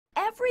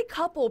Every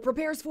couple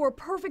prepares for a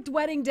perfect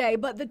wedding day,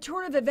 but the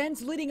turn of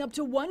events leading up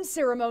to one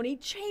ceremony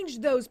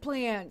changed those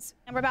plans.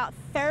 And we're about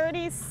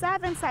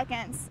 37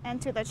 seconds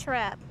into the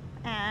trip,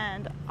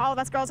 and all of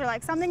us girls are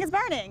like, something is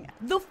burning.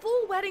 The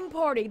full wedding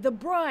party, the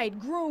bride,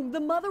 groom, the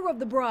mother of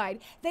the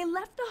bride, they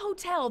left the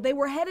hotel. They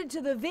were headed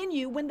to the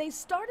venue when they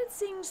started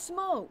seeing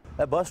smoke.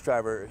 That bus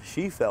driver,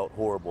 she felt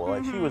horrible,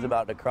 like she was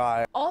about to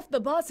cry. Off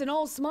the bus and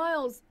all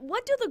smiles,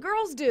 what do the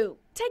girls do?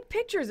 Take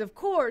pictures, of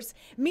course.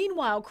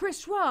 Meanwhile, Chris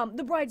Schramm,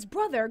 the bride's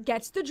brother,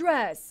 gets the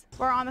dress.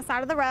 We're on the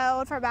side of the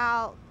road for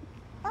about,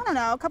 I don't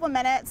know, a couple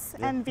minutes,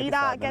 and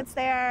VDOT gets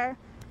there,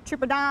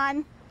 Trooper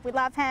Don, we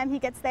love him, he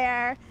gets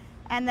there.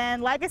 And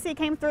then Legacy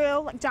came through,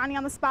 like Johnny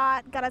on the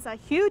spot, got us a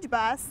huge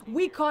bus.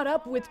 We caught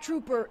up with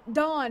Trooper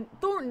Don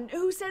Thornton,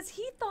 who says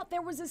he thought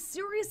there was a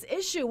serious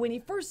issue when he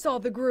first saw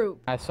the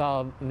group. I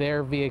saw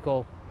their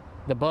vehicle,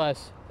 the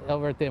bus,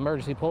 over at the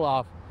emergency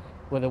pull-off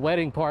with a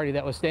wedding party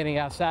that was standing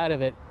outside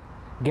of it,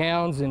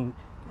 gowns and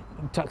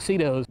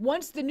tuxedos.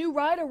 Once the new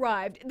ride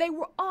arrived, they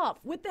were off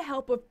with the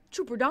help of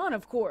Trooper Don,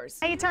 of course.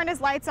 He turned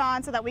his lights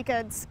on so that we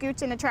could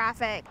scooch into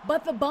traffic.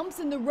 But the bumps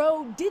in the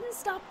road didn't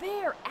stop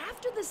there.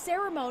 After the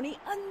ceremony,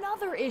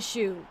 another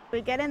issue.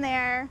 We get in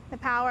there, the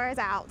power is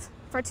out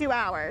for 2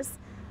 hours.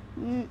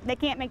 They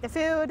can't make the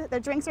food, the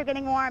drinks are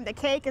getting warm, the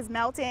cake is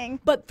melting.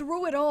 But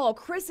through it all,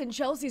 Chris and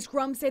Chelsea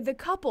Schramm say the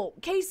couple,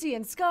 Casey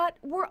and Scott,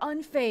 were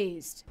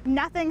unfazed.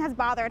 Nothing has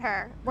bothered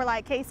her. We're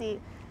like,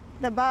 Casey,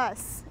 the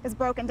bus is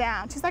broken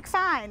down. She's like,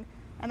 fine.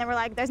 And then we're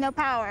like, there's no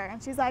power.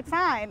 And she's like,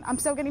 fine, I'm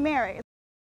still getting married.